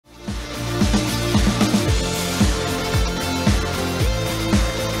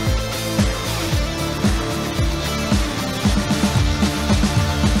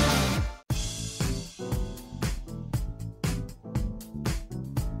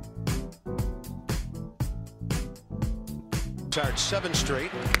Retired 7 straight.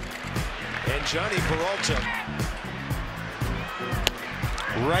 And Johnny Peralta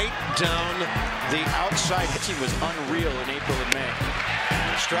right down the outside. He was unreal in April and May.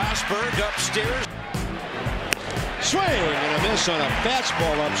 Strasburg upstairs. Swing and a miss on a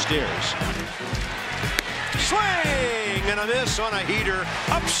fastball upstairs. Swing and a miss on a heater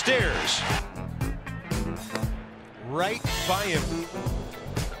upstairs. Right by him.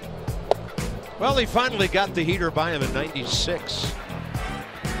 Well, he finally got the heater by him at 96.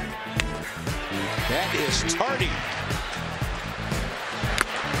 That is tardy.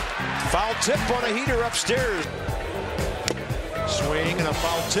 Foul tip on a heater upstairs. Swing and a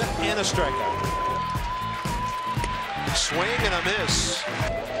foul tip and a strikeout. Swing and a miss.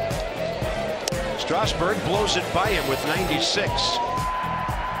 Strasburg blows it by him with 96.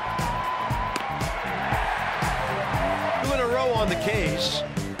 2 in a row on the K's.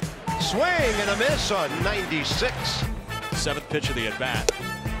 Swing and a miss on 96. 7th pitch of the at-bat.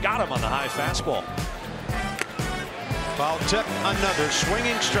 Got him on the high fastball. Foul tip, another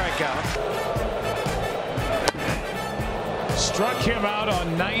swinging strikeout. Struck him out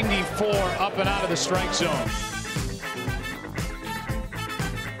on 94, up and out of the strike zone.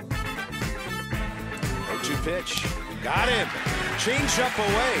 0-2 pitch. Got him. Changeup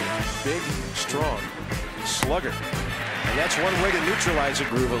away. Big, strong slugger. And that's one way to neutralize a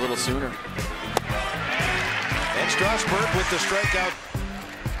groove a little sooner. And Strasburg with the strikeout.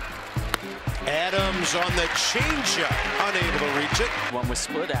 Adams on the changeup, unable to reach it. One with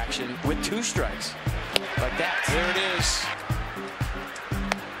split action with 2 strikes. Like that. There it is.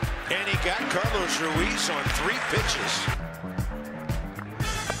 And he got Carlos Ruiz on 3 pitches.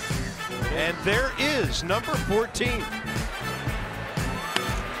 And there is number 14.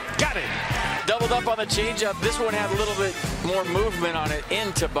 Got it. Doubled up on the changeup. This one had a little bit more movement on it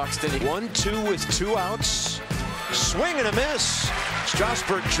into Buxton. 1-2 with 2 outs. Swing and a miss.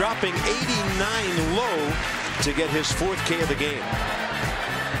 Strasburg dropping 89 low to get his 4th K of the game.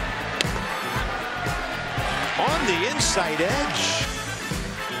 On the inside edge.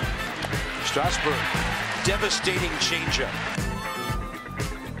 Strasburg, devastating changeup.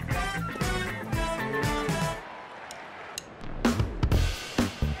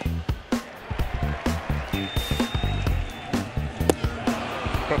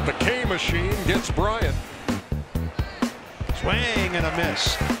 But the K machine gets Bryant. Swing and a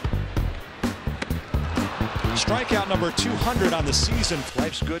miss. Strikeout number 200 on the season.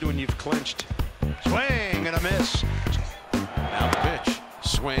 Life's good when you've clinched. Swing and a miss. Now the pitch.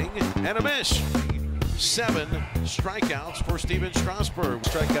 Swing and a miss. 7 strikeouts for Steven Strasburg.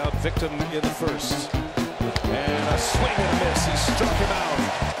 Strikeout victim in the first. And a swing and a miss. He struck him out.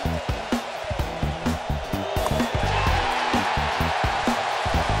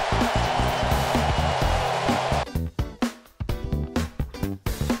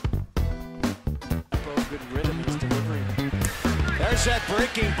 There's that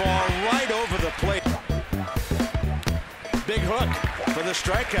breaking ball right over the plate. Big hook for the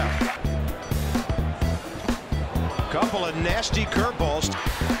strikeout. Couple of nasty curveballs.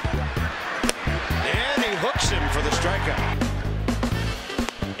 And he hooks him for the strikeout.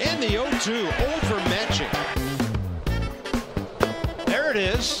 And the 0-2 over matching. There it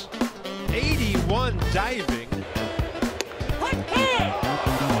is. 81 diving.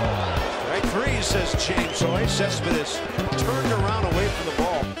 Right 3, says James Hoy. Cespedes turned around away from the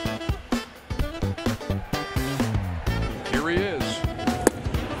ball. Here he is.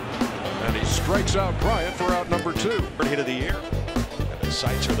 And he strikes out Bryant for out number 2. Third hit of the year. And the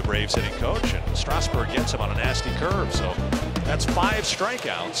sights are the Braves hitting coach, and Strasburg gets him on a nasty curve. So that's 5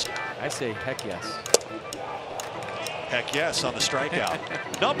 strikeouts. I say heck yes. Heck yes on the strikeout.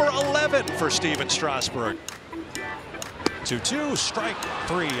 Number 11 for Steven Strasburg. 2-2, strike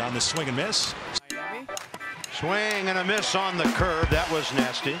 3 on the swing and miss. Swing and a miss on the curve. That was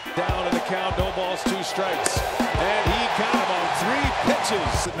nasty. Down in the count, no balls, 2 strikes. And he got him on 3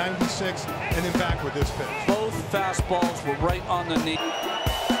 pitches. At 96 and then back with this pitch. Both fastballs were right on the knee.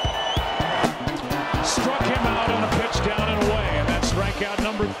 Struck him out on a pitch down and away. And that's strikeout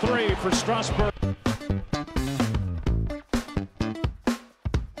number 3 for Strasburg.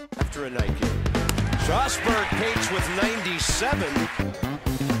 After a night game. Strasburg paints with 97.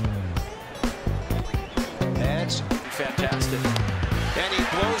 That's Fantastic. and he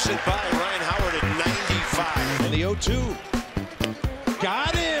blows it by Ryan Howard at 95. And the 0-2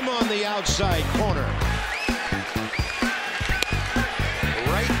 got him on the outside corner.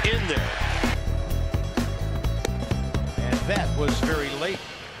 Right in there. And that was very late.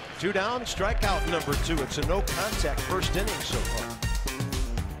 2 down, strikeout number 2. It's a no contact first inning so far.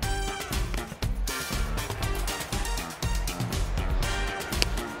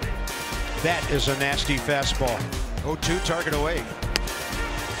 That is a nasty fastball. 0-2, target away.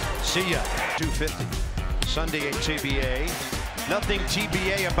 See ya. 250. Sunday at TBA. Nothing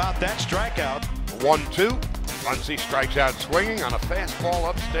TBA about that strikeout. 1-2. Muncy strikes out swinging on a fastball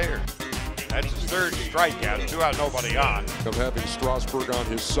upstairs. That's his third strikeout. 2 out, nobody on. Of having Strasburg on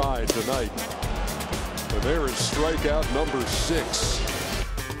his side tonight. And there is strikeout number 6.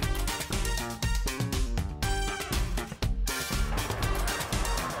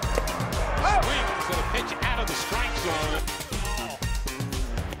 Swings and a pitch out of the strike zone.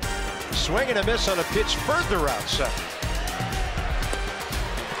 Swing and a miss on a pitch further outside.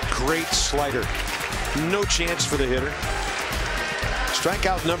 Great slider. No chance for the hitter.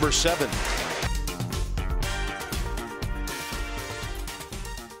 Strikeout number 7.